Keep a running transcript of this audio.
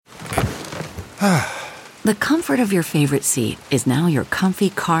The comfort of your favorite seat is now your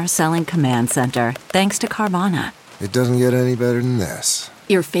comfy car-selling command center, thanks to Carvana. It doesn't get any better than this.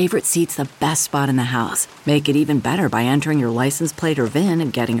 Your favorite seat's the best spot in the house. Make it even better by entering your license plate or VIN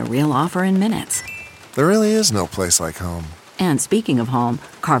and getting a real offer in minutes. There really is no place like home. And speaking of home,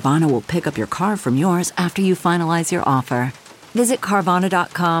 Carvana will pick up your car from yours after you finalize your offer. Visit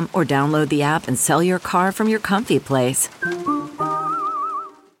Carvana.com or download the app and sell your car from your comfy place.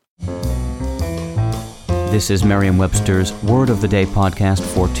 This is Merriam-Webster's Word of the Day podcast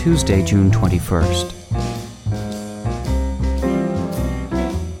for Tuesday, June 21st.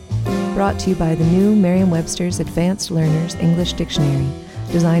 Brought to you by the new Merriam-Webster's Advanced Learners English Dictionary,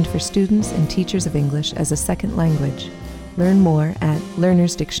 designed for students and teachers of English as a second language. Learn more at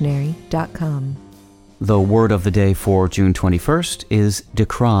learnersdictionary.com. The word of the day for June 21st is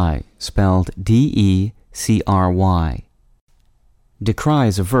decry, spelled D-E-C-R-Y. Decry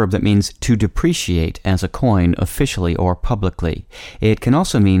is a verb that means to depreciate as a coin officially or publicly. It can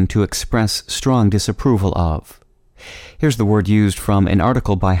also mean to express strong disapproval of. Here's the word used from an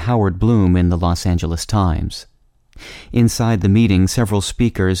article by Howard Blume in the Los Angeles Times. Inside the meeting, several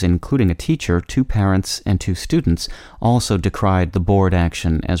speakers, including a teacher, 2 parents, and 2 students, also decried the board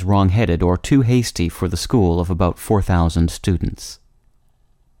action as wrongheaded or too hasty for the school of about 4,000 students.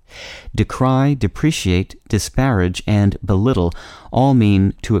 Decry, depreciate, disparage, and belittle all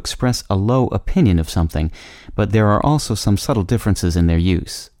mean to express a low opinion of something, but there are also some subtle differences in their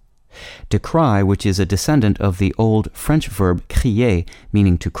use. Decry, which is a descendant of the old French verb crier,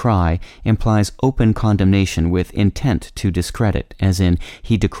 meaning to cry, implies open condemnation with intent to discredit, as in,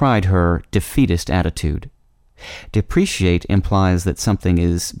 he decried her defeatist attitude. Depreciate implies that something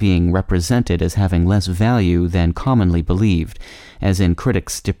is being represented as having less value than commonly believed, as in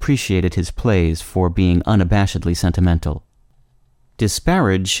critics depreciated his plays for being unabashedly sentimental.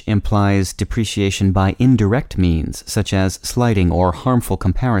 Disparage implies depreciation by indirect means, such as slighting or harmful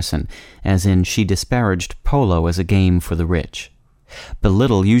comparison, as in she disparaged polo as a game for the rich.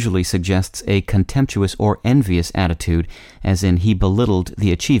 Belittle usually suggests a contemptuous or envious attitude, as in he belittled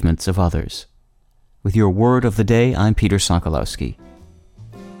the achievements of others. With your word of the day, I'm Peter Sokolowski.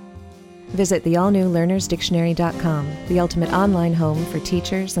 Visit the all-new learnersdictionary.com, the ultimate online home for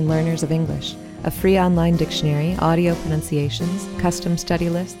teachers and learners of English. A free online dictionary, audio pronunciations, custom study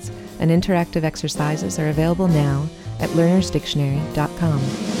lists, and interactive exercises are available now at learnersdictionary.com.